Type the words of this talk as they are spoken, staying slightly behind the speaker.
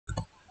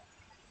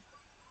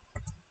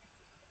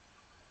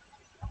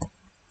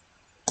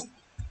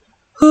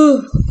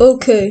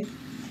Okay.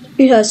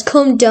 It has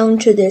come down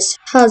to this,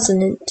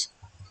 hasn't it?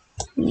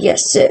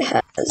 Yes, it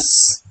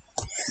has.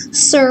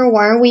 Sir,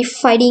 why are we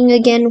fighting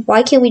again?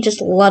 Why can't we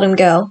just let him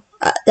go?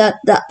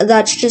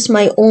 That's just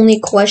my only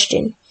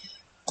question.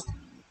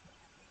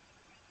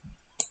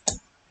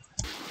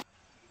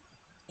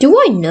 Do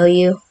I know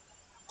you?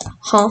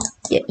 Huh?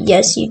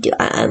 Yes, you do.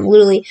 I'm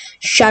literally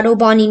Shadow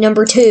Bonnie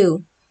number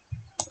 2.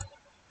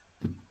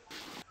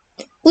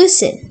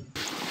 Listen.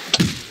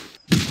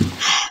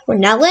 We're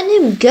not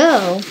letting him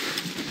go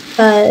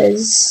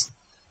because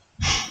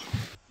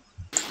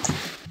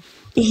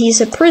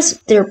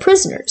they're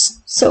prisoners.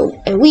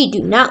 And we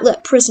do not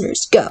let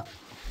prisoners go.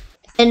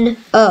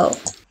 N-O.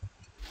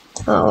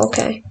 Oh,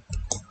 okay.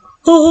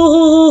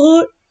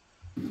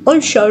 I'm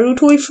Shadow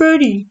Toy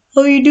Freddy.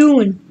 How you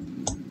doing?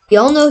 We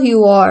all know who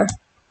you are.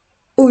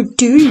 Or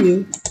do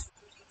you?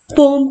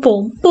 Boom,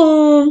 boom,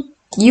 boom.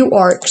 You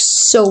are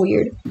so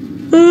weird.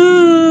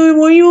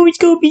 Why you always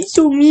gotta be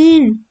so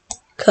mean?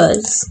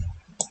 Cause.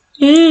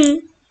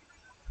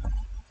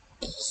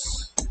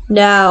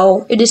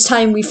 Now, it is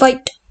time we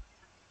fight.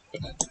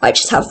 I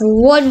just have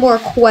one more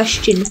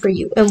question for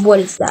you, and what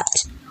is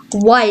that?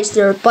 Why is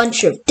there a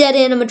bunch of dead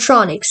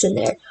animatronics in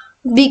there?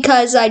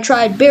 Because I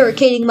tried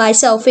barricading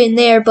myself in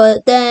there,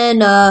 but then,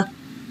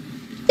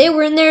 they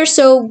were in there,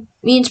 so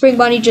me and Spring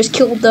Bonnie just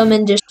killed them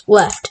and just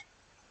left.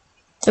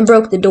 And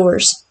broke the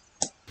doors.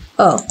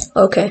 Oh,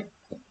 okay.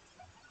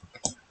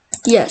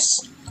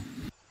 Yes.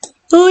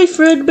 Hi,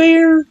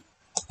 Fredbear.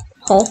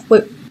 Huh?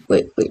 Wait,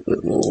 what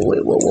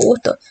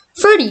the?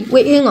 Freddy,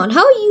 wait, hang on.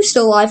 How are you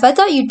still alive? I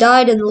thought you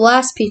died in the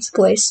last pizza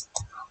place.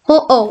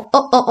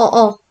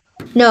 Oh.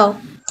 No.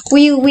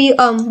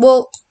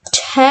 Well,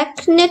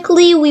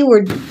 technically we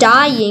were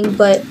dying,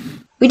 but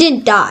we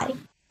didn't die.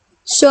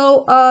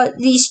 So,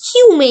 these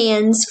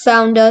humans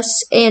found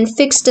us and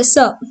fixed us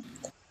up.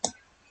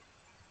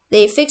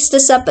 They fixed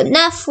us up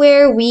enough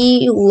where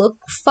we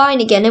look fine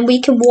again and we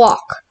can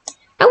walk.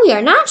 And we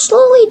are not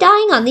slowly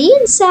dying on the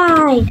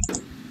inside.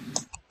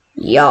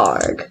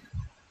 Yarg.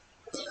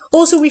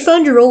 Also, we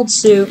found your old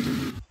suit.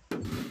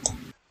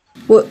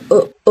 What?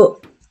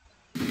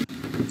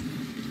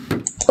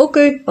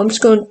 Okay, I'm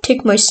just gonna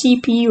take my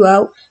CPU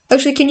out.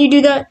 Actually, can you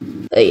do that?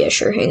 Yeah,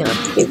 sure, hang on.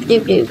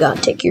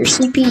 Gotta take your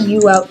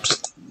CPU out.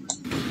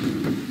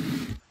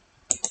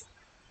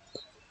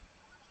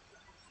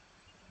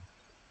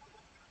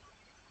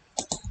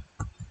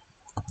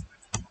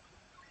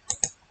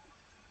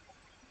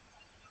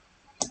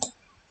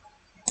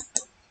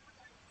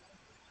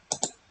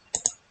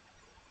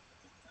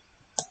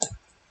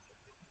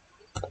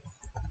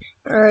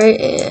 Alright,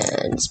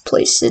 and let's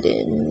place it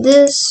in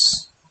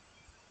this.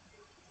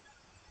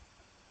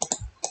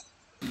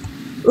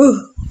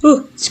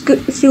 It's good.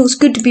 It feels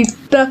good to be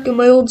back in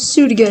my old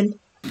suit again.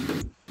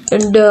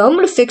 And I'm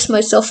gonna fix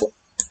myself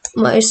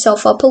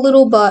up a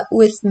little bit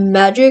with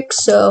magic.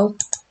 So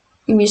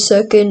give me a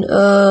second.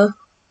 No.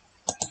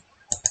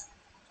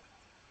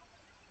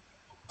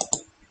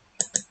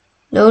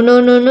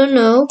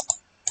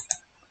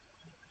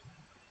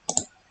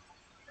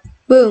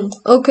 Boom.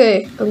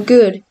 Okay, I'm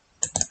good.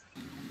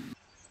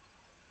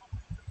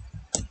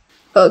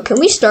 Can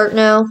we start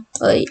now?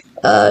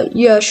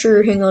 Yeah,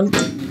 sure. Hang on.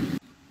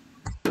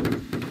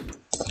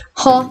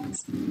 Huh?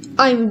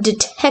 I'm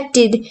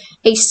detected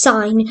a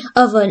sign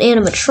of an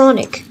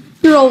animatronic.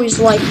 You're always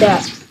like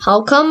that.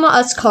 How come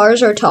us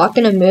cars are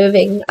talking and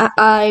moving?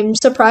 I'm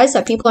surprised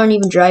that people aren't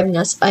even driving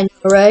us. I know,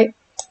 right?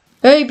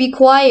 Hey, be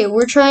quiet.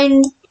 We're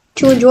trying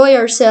to enjoy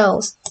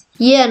ourselves.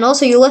 Yeah, and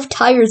also you left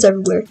tires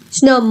everywhere.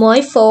 It's not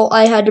my fault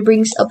I had to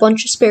bring a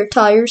bunch of spare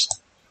tires.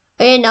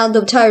 And now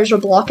the tires are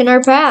blocking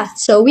our path,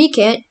 so we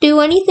can't do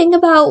anything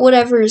about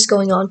whatever is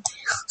going on.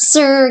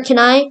 Sir, can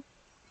I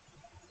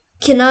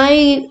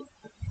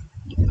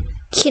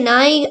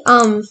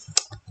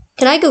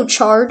go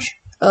charge?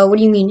 What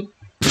do you mean?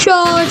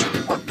 Charge!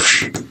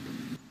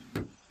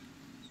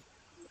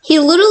 He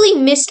literally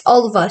missed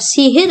all of us.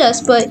 He hit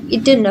us, but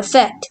it didn't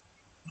affect.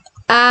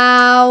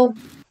 Ow.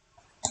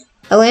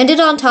 I landed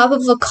on top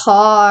of a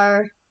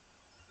car.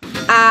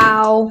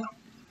 Ow.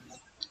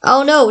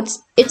 Oh no,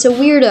 it's a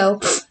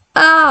weirdo.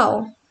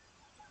 Ow.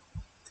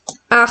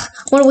 Ah,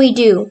 what do we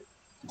do?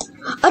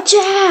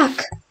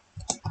 Attack!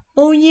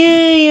 Oh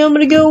yay, I'm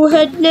gonna go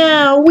ahead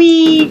now.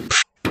 Wee!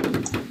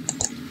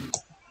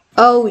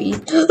 Oh,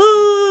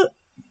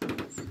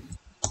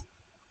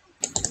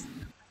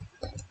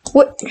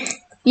 What?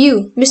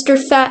 You, Mr.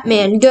 Fat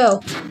Man,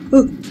 go.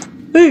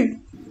 Hey,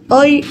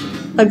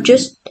 I'm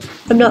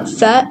not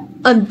fat,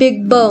 I'm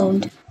big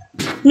boned.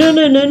 No.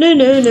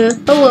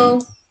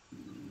 Hello.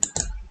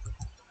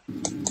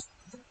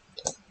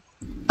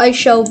 I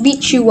shall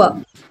beat you up.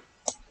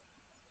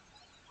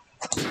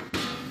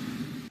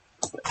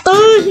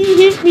 Oh, he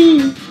hit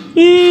me.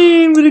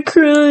 I'm gonna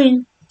cry.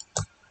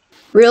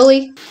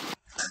 Really?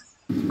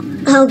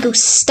 I'll go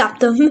stop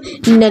them.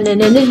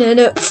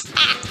 No.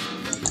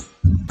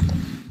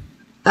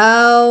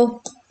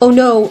 Ow. Oh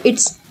no,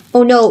 it's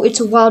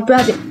a wild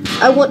rabbit.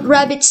 I want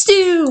rabbit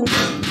stew.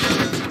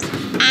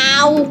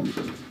 Ow.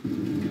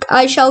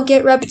 I shall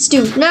get rabbit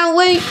stew. Now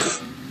wait!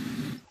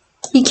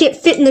 He can't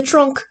fit in the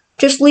trunk.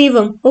 Just leave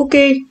him.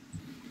 Okay.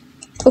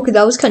 Okay,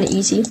 that was kind of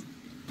easy.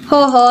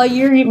 Haha,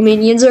 your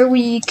minions are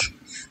weak.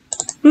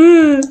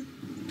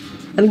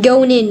 I'm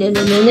going in.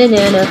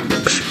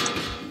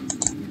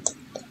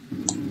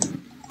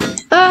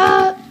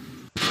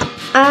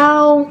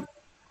 Ow.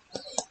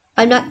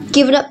 I'm not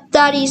giving up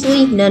that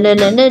easily.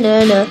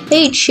 No.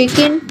 Hey,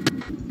 chicken.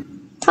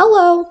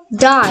 Hello.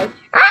 Die.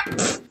 Ah!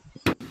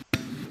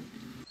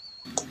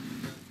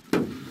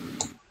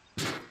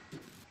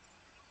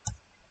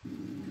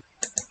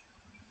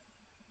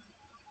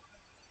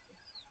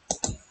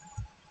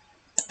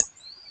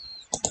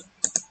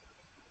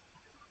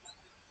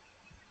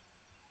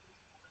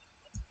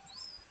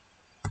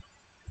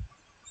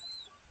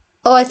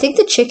 Oh, I think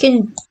the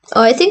chicken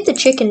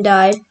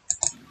died.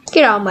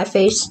 Get out of my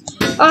face.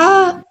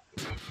 Ah!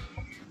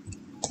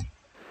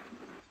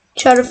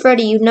 Shadow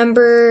Freddy, you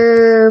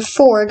number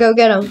 4. Go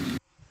get him.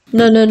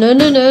 No.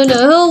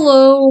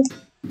 Hello.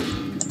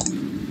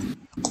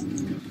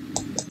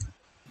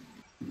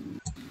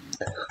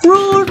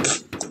 Roar!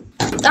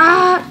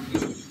 Ah!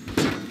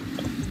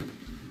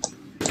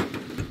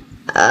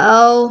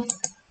 Ow.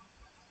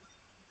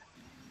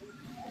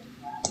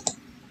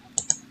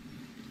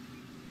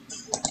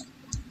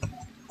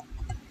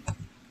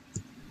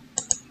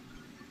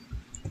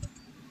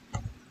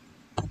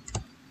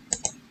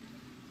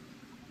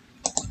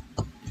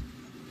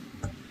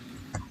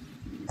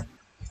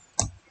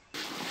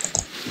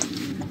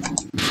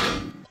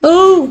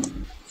 Oh!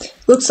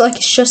 Looks like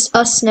it's just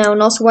us now,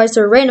 and also why is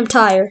there a random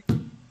tire?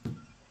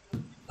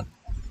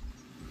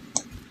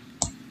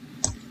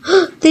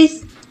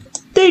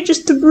 They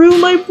just threw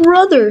my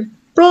brother!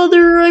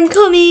 Brother, I'm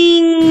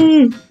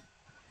coming!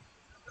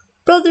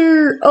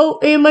 Brother! Oh,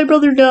 and my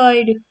brother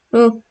died.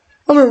 Oh,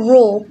 I'm gonna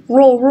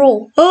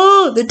roll.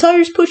 Oh, the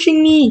tire's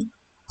pushing me!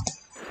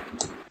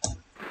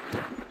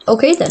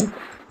 Okay then.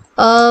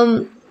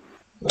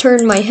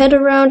 Turn my head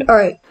around.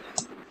 Alright.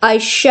 I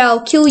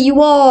shall kill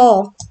you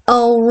all!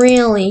 Oh,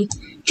 really?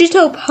 Just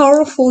how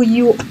powerful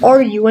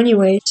are you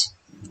anyways?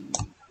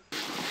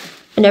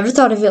 I never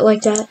thought of it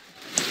like that.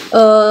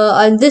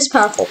 I'm this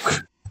powerful.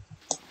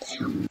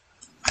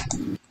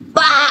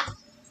 Bah!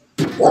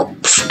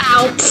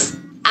 Ow!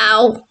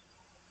 Ow!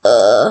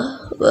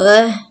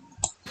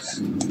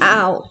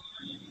 Ow!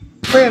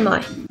 Where am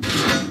I?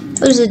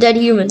 There's a dead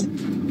human.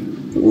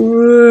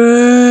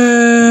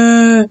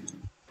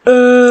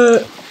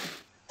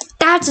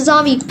 That's a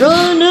zombie!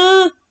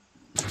 Run!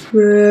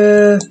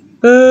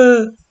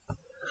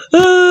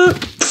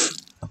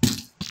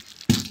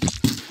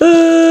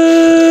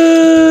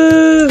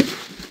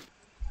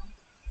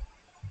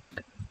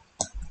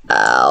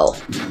 Ow.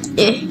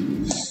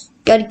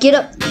 Gotta get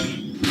up.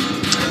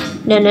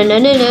 No.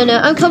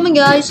 I'm coming,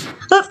 guys.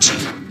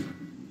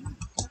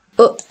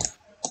 Oh.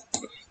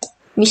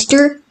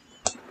 Mister.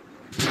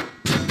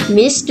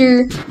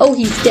 Oh,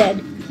 he's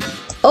dead.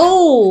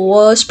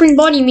 Oh, Spring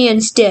Bonnie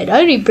Man's dead.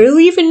 I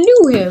barely even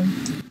knew him.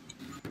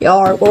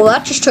 Yar, well,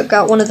 that just took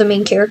out one of the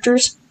main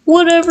characters.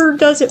 Whatever,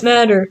 doesn't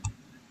matter.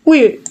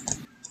 Wait,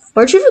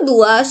 aren't you from the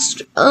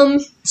last,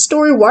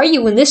 story? Why are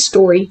you in this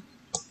story?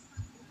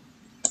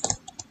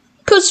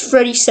 'Cause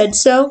Freddy said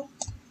so.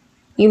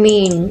 You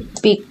mean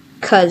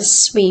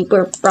because we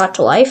were brought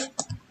to life?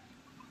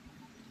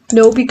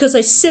 No, because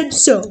I said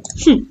so.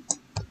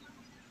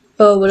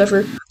 Oh,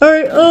 whatever.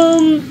 Alright,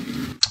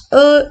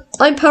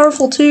 I'm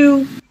powerful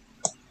too.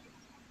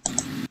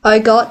 I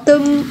got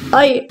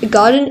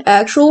an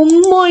actual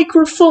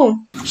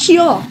microphone.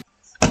 Yeah.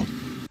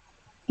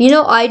 You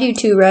know I do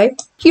too, right?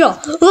 Yeah.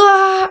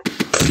 Ah!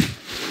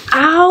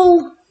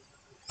 Ow!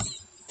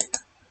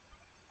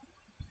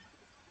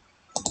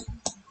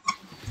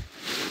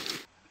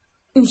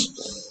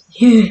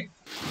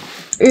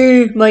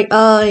 My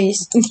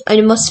eyes.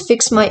 I must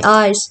fix my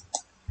eyes.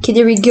 Okay,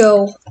 there we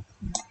go.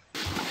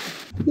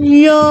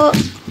 Yeah.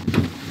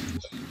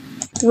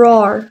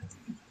 Rawr.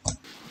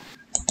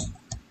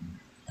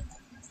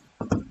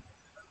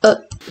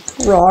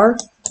 Rawr.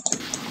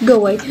 Go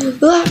away.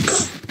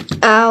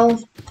 Ow.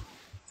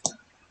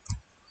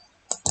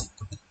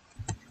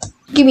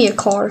 Give me a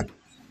car.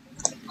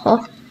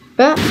 Huh?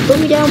 Put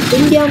me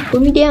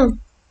down.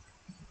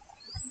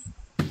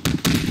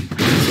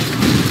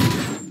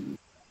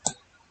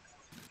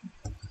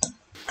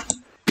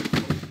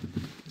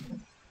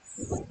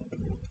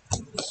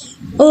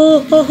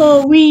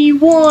 Oh, we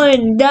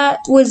won! That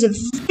was a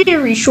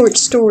very short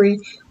story,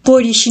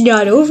 but it's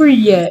not over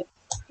yet.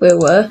 Wait,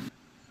 what?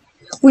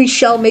 We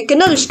shall make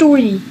another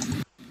story.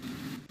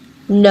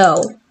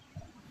 No.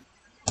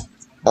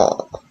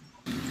 Oh.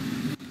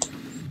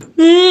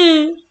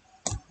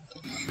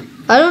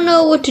 I don't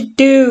know what to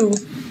do.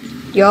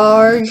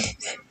 Yarg.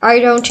 I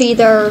don't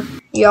either.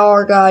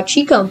 Yarg,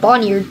 Chica and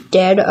Bonnie are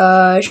dead.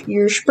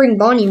 Your Spring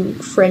Bonnie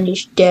friend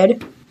is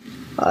dead.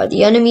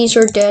 The enemies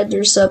are dead.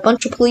 There's a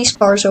bunch of police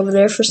cars over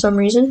there for some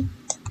reason.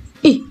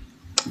 Huh.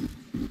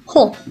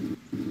 Oh,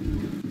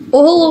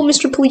 hello,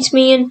 Mr.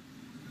 Policeman.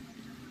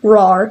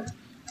 Rawr.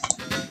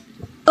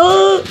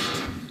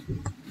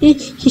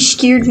 He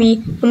scared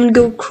me. I'm gonna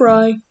go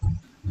cry.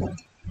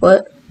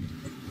 What?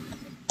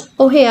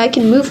 Oh, hey, I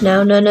can move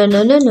now. No.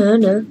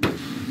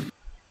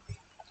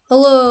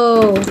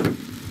 Hello.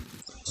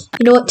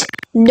 You know what?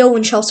 No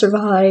one shall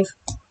survive.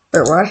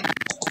 Or why?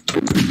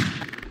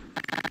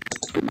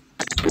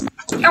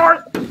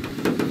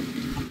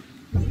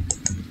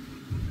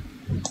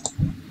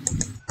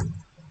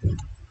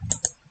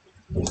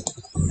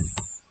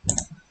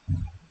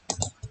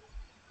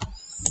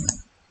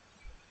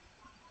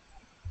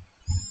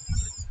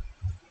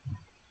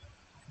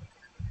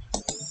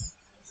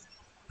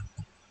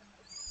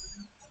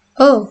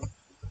 Oh.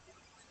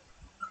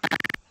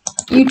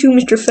 You too,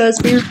 Mr.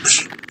 Fazbear.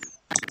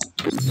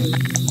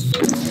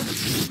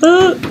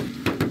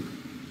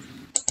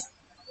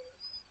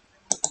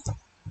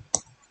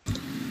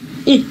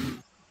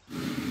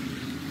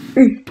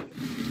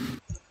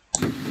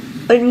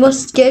 I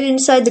must get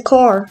inside the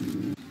car.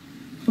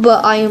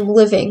 But I am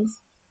living.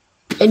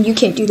 And you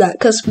can't do that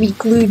because we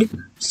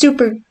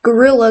super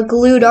gorilla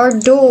glued our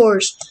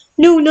doors.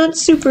 No, not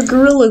super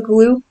gorilla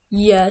glue.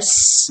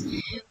 Yes.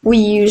 We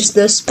used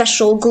the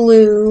special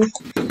glue.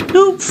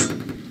 Nope.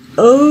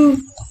 Oh.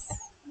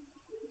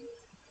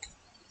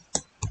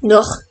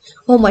 Ugh.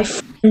 All my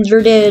friends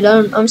are dead.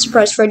 I'm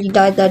surprised Freddy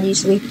died that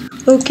easily.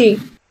 Okay.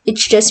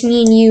 It's just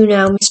me and you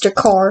now, Mr.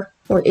 Car.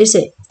 Or is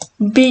it?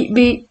 Beep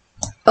beep.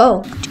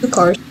 Oh, 2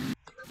 cars.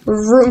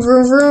 Vroom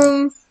vroom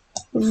vroom.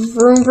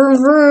 Vroom vroom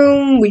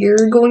vroom.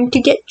 We're going to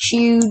get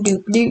you.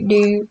 Doop doop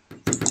doop.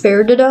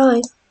 Where to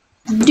die?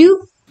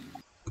 Doop.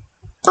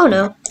 Oh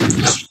no.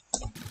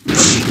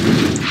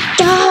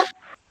 Ah.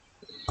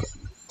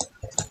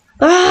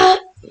 Ah.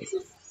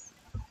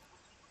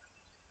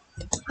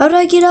 How did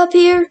I get up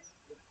here?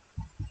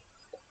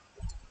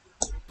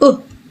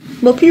 Oh,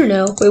 I'm up here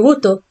now. Wait,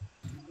 what the?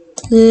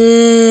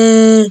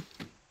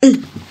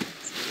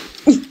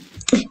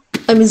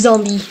 I'm a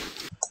zombie.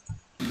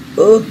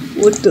 Oh,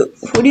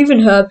 what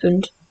even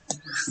happened?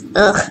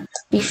 Ugh,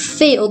 we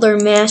failed our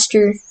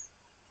master.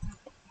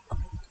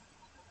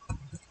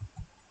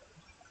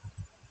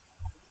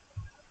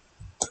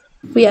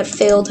 We have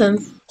failed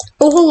him.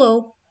 Oh,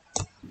 hello.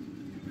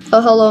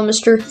 Oh, hello,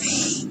 mister.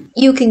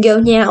 You can go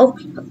now.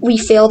 We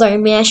failed our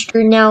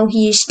master, now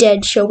he is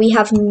dead, so we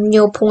have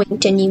no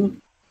point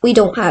we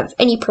don't have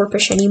any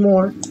purpose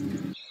anymore.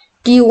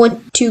 Do you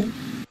want to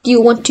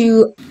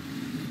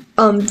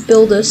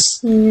build a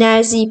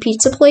snazzy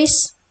pizza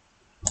place?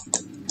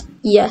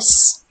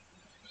 Yes.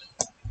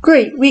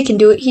 Great, we can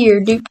do it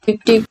here. Doop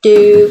doop doop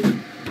doop.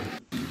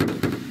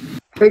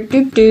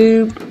 Doop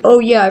doop. Oh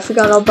yeah, I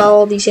forgot about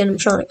all these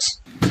animatronics.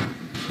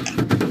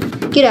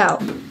 Get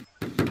out.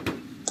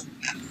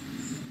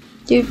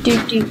 Doop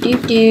doop doop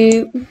doop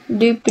doop.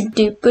 Doop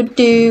doop doop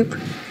doop.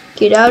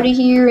 Get out of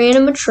here,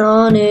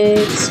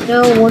 animatronics.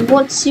 No one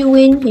wants you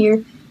in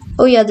here.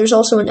 Oh yeah, there's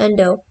also an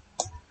endo.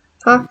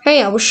 Huh?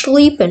 Hey, I was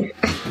sleeping.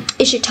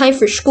 Is it time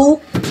for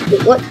school?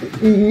 What?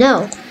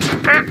 No.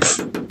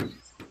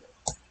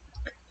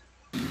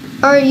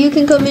 Alright, you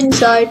can come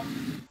inside.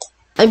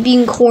 I'm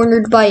being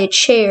cornered by a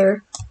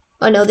chair.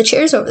 Oh no, the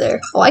chair's over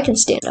there. Oh, I can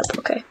stand up,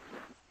 okay.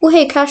 Well,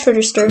 hey, cash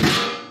register.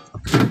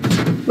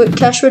 Wait,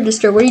 cash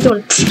register, what are you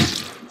doing?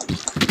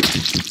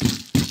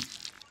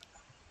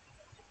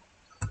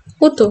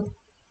 What the?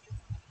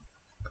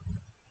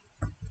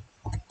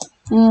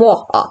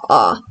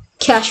 Mwah-ah-ah.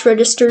 Cash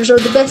registers are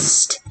the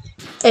best.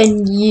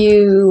 And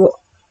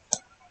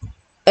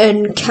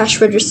cash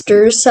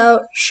registers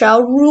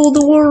shall rule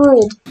the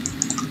world.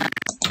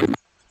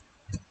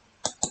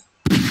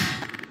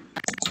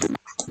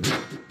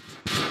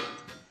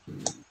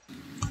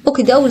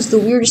 Okay, that was the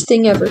weirdest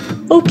thing ever.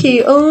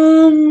 Okay,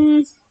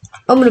 I'm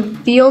gonna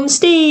be on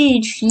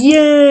stage.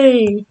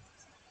 Yay!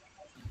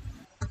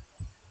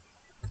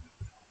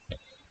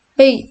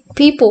 Hey,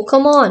 people,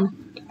 come on.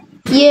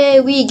 Yay,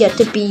 we get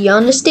to be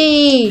on the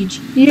stage.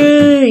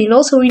 Yay! And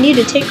also we need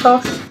to take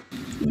off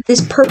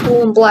this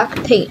purple and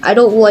black paint. I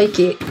don't like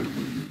it.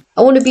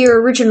 I want to be our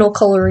original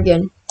color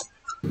again.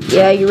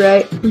 Yeah, you're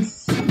right.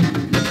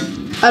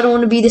 I don't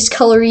want to be this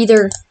color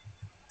either.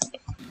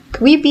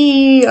 Can we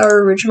be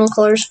our original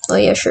colors? Oh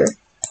yeah, sure.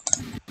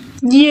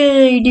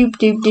 Yay! Doop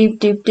doop doop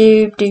doop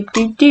doop doop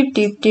doop doop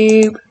doop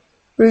doop.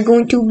 We're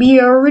going to be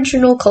our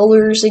original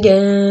colors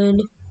again.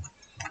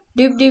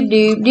 Doop doop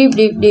doop doop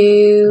doop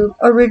doop.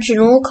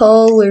 Original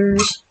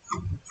colors.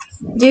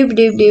 Doop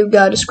doop doop.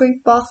 Gotta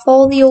scrape off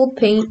all the old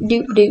paint.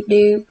 Doop doop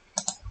doop.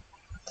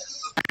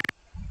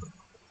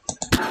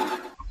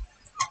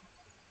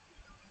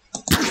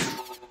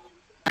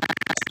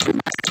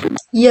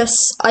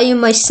 Yes, I am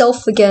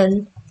myself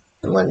again.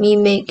 Let me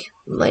make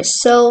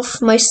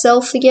myself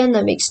again.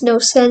 That makes no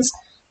sense,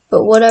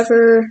 but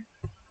whatever.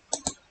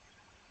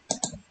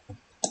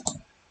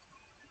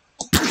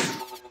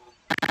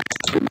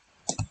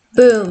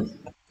 Boom.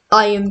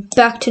 I am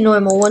back to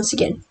normal once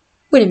again.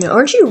 Wait a minute,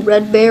 aren't you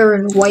Red Bear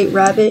and White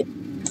Rabbit?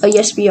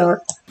 Yes we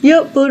are.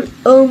 Yep, but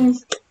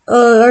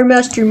our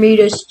master made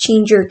us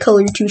change our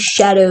color to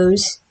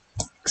shadows.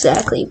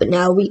 Exactly, but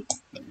now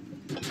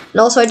And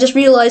also, I just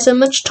realized I'm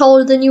much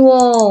taller than you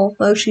all.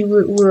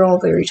 Actually, we're all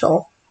very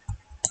tall.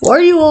 Why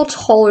are you all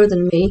taller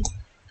than me?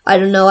 I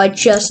don't know, I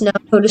just now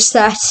noticed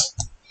that.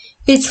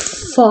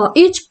 It's fine.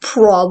 It's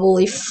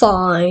probably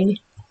fine.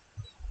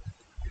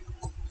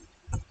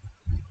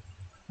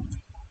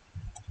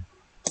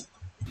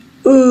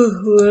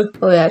 Oh,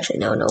 actually,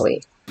 no,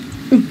 wait.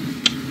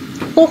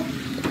 Oh,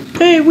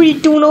 hey, what are you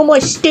doing on my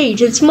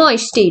stage? It's my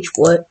stage,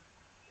 what?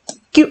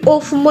 Get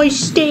off of my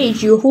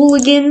stage, you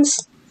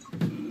hooligans!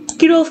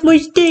 Get off my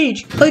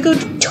stage! I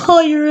got a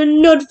tire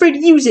and not afraid to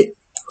use it!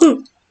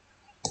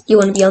 You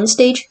wanna be on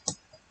stage?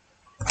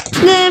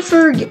 Nah,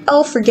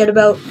 I'll forget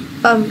about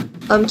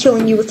I'm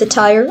killing you with the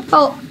tire.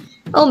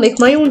 I'll make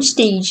my own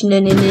stage.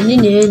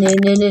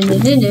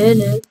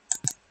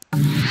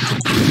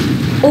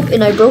 Oh,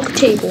 and I broke a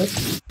table.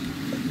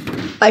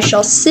 I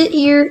shall sit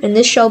here, and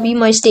this shall be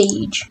my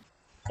stage.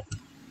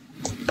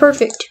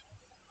 Perfect.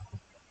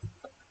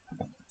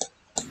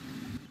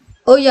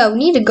 Oh yeah, we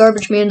need a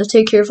garbage man to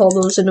take care of all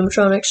those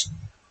animatronics.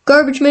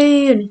 Garbage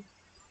man!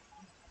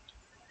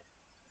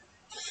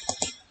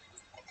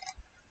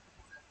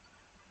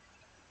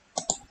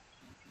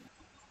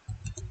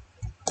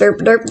 Derp,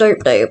 derp,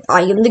 derp, derp.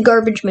 I am the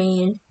garbage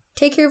man.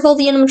 Take care of all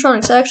the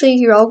animatronics. Actually,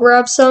 here, I'll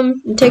grab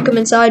some and take them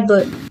inside,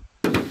 but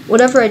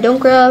whatever I don't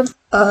grab,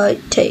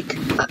 take.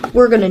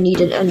 We're gonna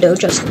need an endo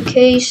just in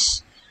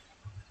case.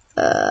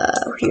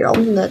 Here,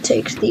 I'm gonna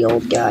take the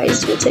old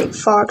guys. We'll take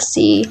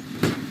Foxy,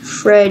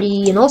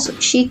 Freddy, and also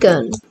Chica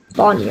and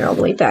Bonnie are all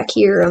the way back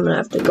here. I'm gonna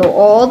have to go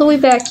all the way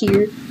back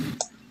here.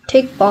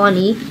 Take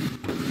Bonnie.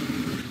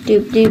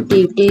 Doop, doop,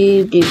 doop,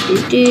 doop, doop,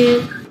 doop,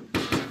 doop.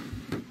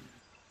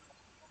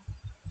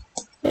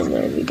 And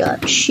then we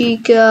got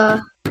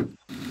Chica.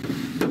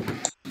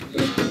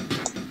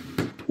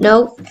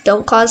 No,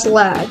 don't cause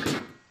lag,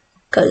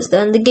 because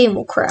then the game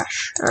will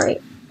crash.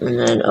 Alright. And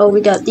then, oh,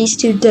 we got these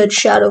two dead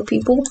shadow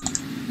people.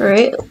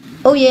 Alright.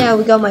 Oh yeah,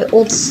 we got my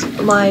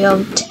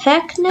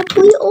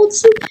technically old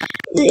suit.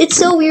 It's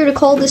so weird to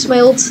call this my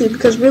old suit,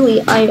 because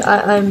really,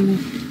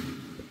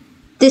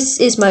 this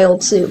is my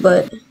old suit,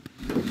 but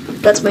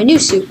that's my new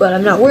suit, but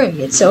I'm not wearing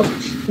it, so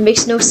it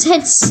makes no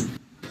sense.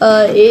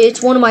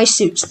 It's one of my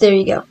suits. There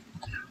you go.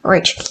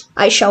 Alright,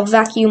 I shall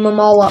vacuum them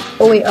all up.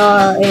 Oh wait,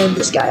 and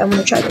this guy, I'm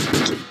gonna try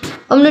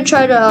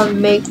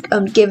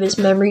to give his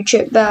memory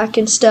chip back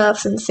and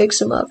stuff and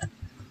fix him up.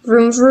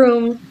 Vroom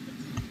vroom.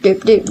 Doop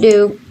doop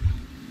doop.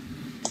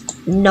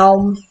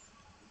 Nom.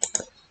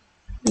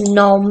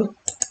 Nom.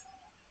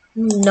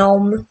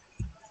 Nom.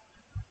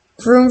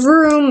 Vroom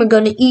vroom, I'm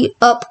gonna eat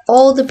up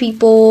all the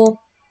people.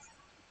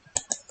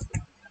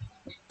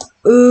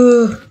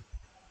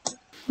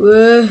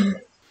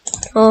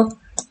 Huh?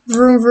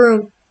 Vroom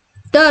vroom.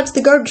 That's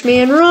the garbage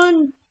man,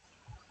 run!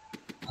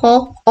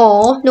 Huh?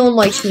 Aw, no one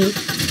likes me.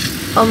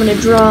 I'm gonna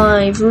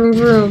drive, vroom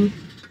vroom.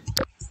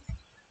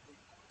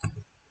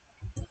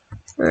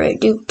 Alright,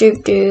 doop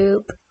doop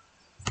doop.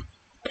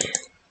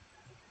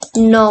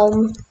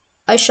 Nom.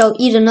 I shall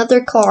eat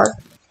another car.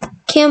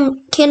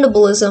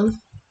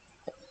 Cannibalism.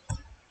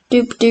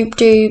 Doop doop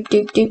doop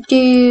doop doop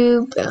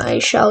doop. I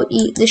shall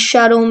eat the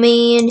shadow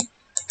man.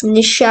 And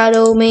the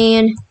shadow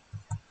man.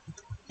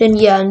 Then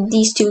yeah, and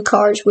these two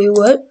cars. Wait,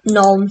 what?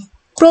 Nom.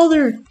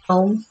 Brother!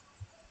 Nom.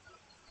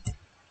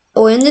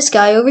 Oh, and this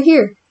guy over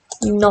here.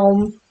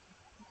 Nom.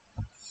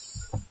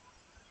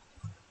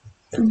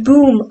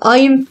 Boom, I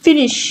am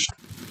finished.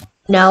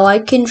 Now I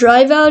can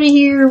drive out of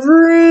here.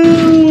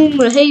 Vroom!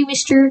 Hey,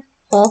 mister.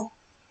 Huh?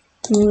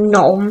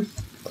 Nom.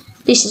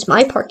 This is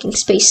my parking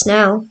space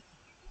now.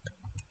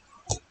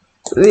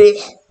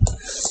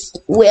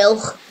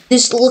 Well,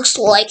 this looks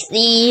like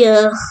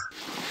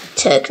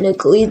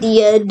technically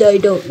the end. I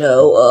don't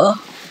know.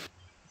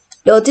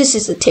 No, this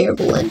is a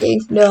terrible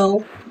ending.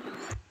 No.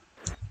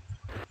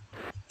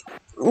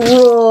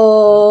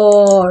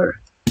 Roar.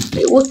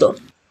 Hey, what the?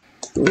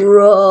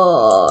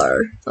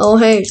 Roar. Oh,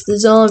 hey, it's the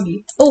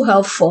zombie. Oh,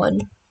 how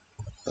fun.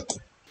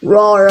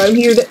 Roar, I'm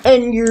here to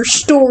end your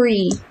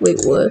story.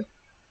 Wait, what?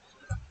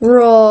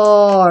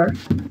 Roar.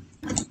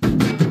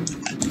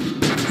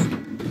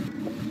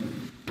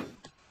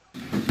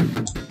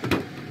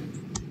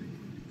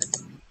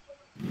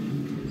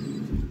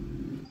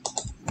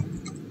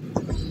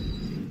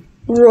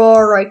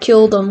 Roar, I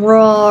killed them.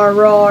 Roar,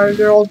 roar,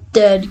 they're all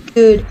dead.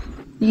 Good.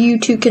 You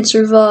two can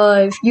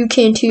survive. You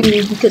can too,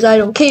 because I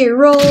don't care.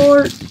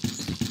 Roar!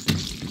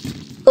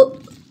 Oh,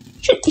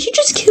 he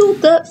just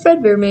killed that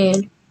Fredbear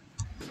man.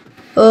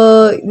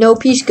 No,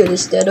 Peace Good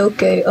is dead.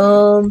 Okay,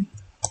 wanna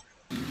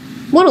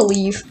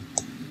leave.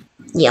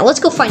 Yeah, let's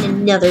go find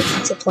another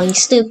pizza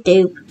place. Doop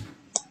doop.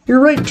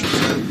 You're right.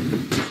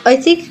 I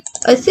think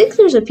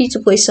there's a pizza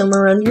place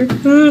somewhere around here.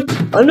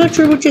 I'm not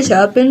sure what just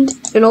happened.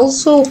 And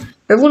also,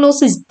 everyone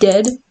else is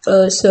dead.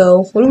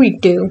 So, what do we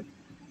do?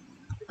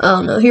 I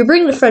don't know. Here,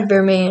 bring the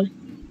Fredbear man.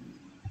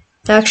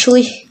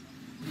 Actually.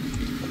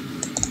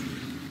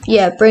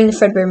 Yeah, bring the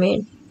Fredbear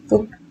man.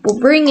 We'll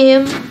bring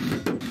him.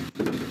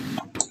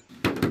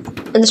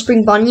 And the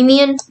Spring Bonnie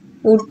man.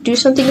 We'll do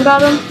something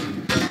about him.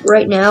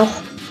 Right now.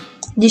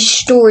 This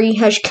story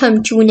has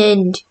come to an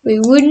end. Wait,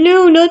 what?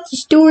 No, not the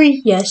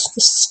story. Yes,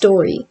 the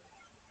story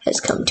has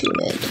come to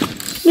an end.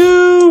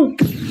 No!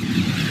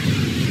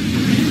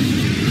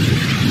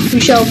 We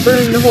shall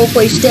burn the whole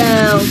place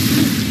down.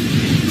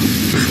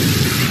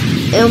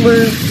 And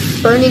we're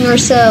burning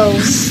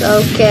ourselves.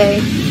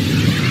 Okay.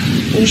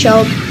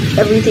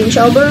 Everything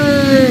shall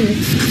burn.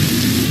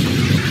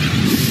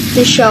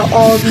 This shall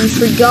all be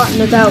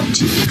forgotten about.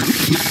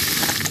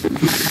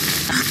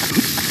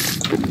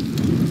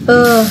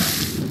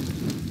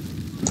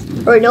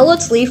 Alright, now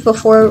let's leave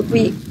before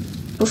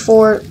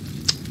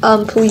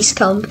police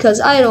come, because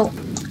I don't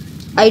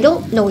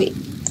know. Wait,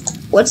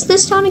 what's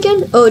this town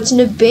again? Oh, it's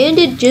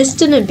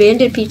just an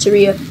abandoned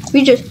pizzeria.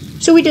 We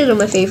did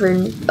them a favor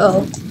and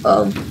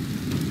I'm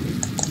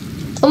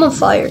on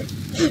fire.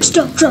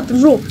 Stop, drop,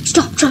 and roll.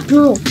 Stop, drop, and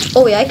roll.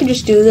 Oh wait, I can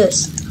just do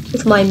this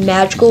with my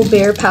magical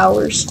bear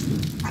powers.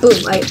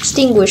 Boom, I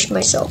extinguished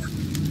myself.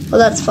 Well,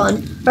 that's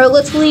fun. Alright,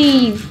 let's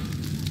leave.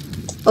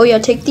 Oh yeah,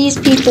 take these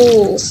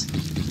peoples.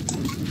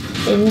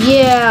 And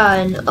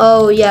yeah,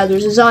 oh yeah,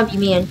 there's a zombie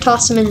man.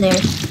 Toss him in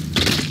there.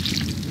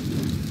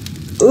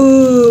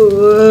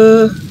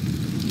 Ooh.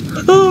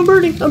 Oh, I'm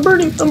burning, I'm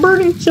burning, I'm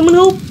burning. Someone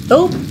help,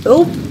 help,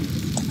 help.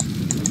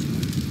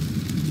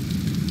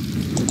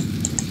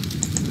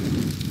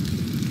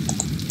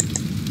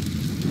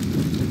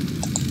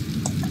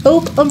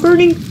 Help, I'm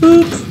burning.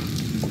 Help.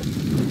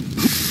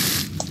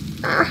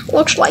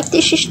 Looks like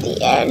this is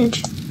the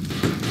end.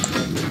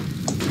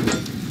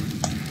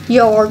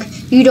 Yarg,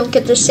 you don't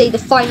get to say the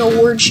final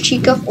words,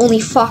 Chica. Only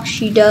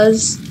Foxy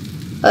does.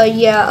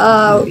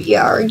 Yeah,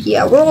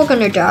 we're all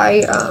gonna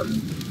die.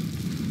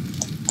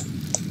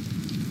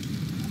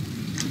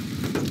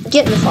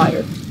 Get in the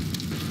fire.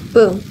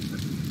 Boom.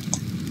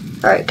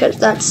 Alright, cause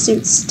that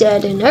suit's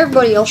dead and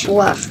everybody else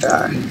left.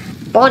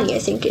 Bonnie, I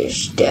think,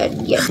 is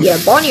dead. Yeah,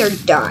 Bonnie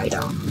already died.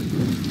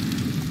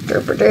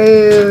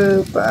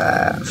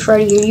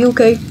 Freddy, are you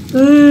okay?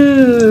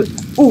 Ooh.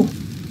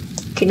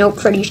 Okay, nope,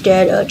 Freddy's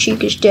dead.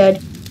 Chica's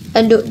dead.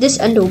 This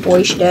Endo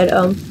boy's dead.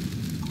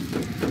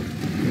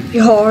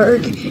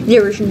 Yarg,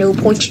 there is no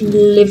point in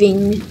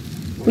living.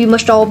 We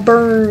must all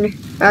burn.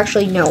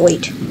 Actually, no,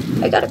 wait.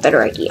 I got a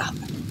better idea.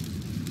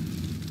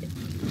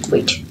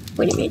 Wait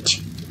a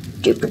minute.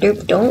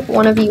 Don't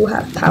one of you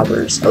have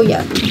powers? Oh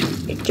yeah.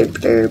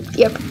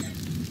 Yep.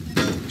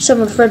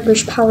 Some of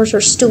Fredbear's powers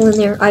are still in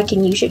there. I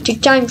can use it to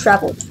time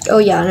travel. Oh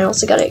yeah, and I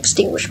also gotta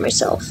extinguish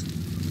myself.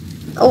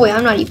 Oh wait,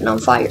 I'm not even on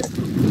fire.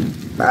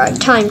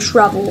 Time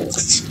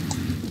travels.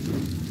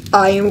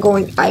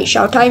 I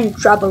shall time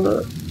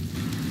travel.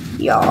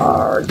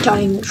 Yard,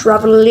 time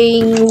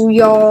traveling,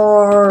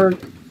 yard.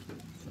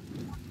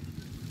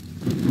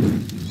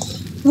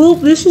 Well,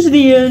 this is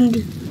the end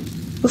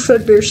of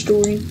Fredbear's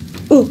story.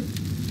 Oh.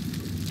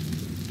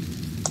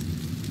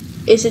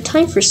 Is it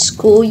time for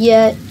school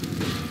yet?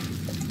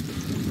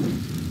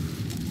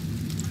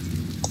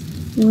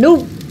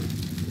 No.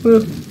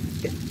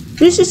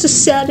 This is a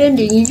sad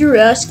ending. You're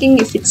asking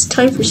if it's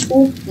time for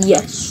school?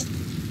 Yes.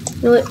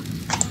 You know what?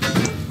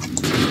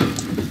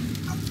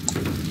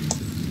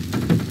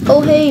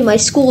 Oh hey, my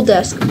school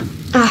desk.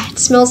 It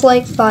smells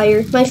like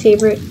fire. My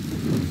favorite.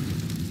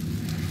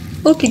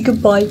 Okay,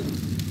 goodbye.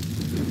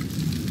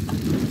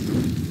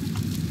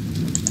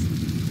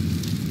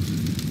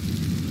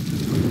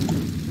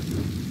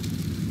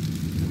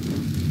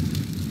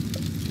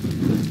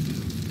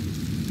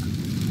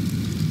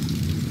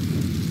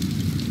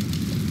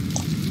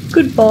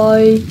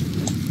 Goodbye.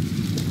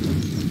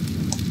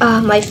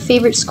 My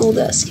favorite school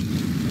desk.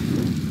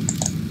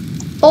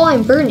 Oh,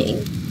 I'm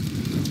burning.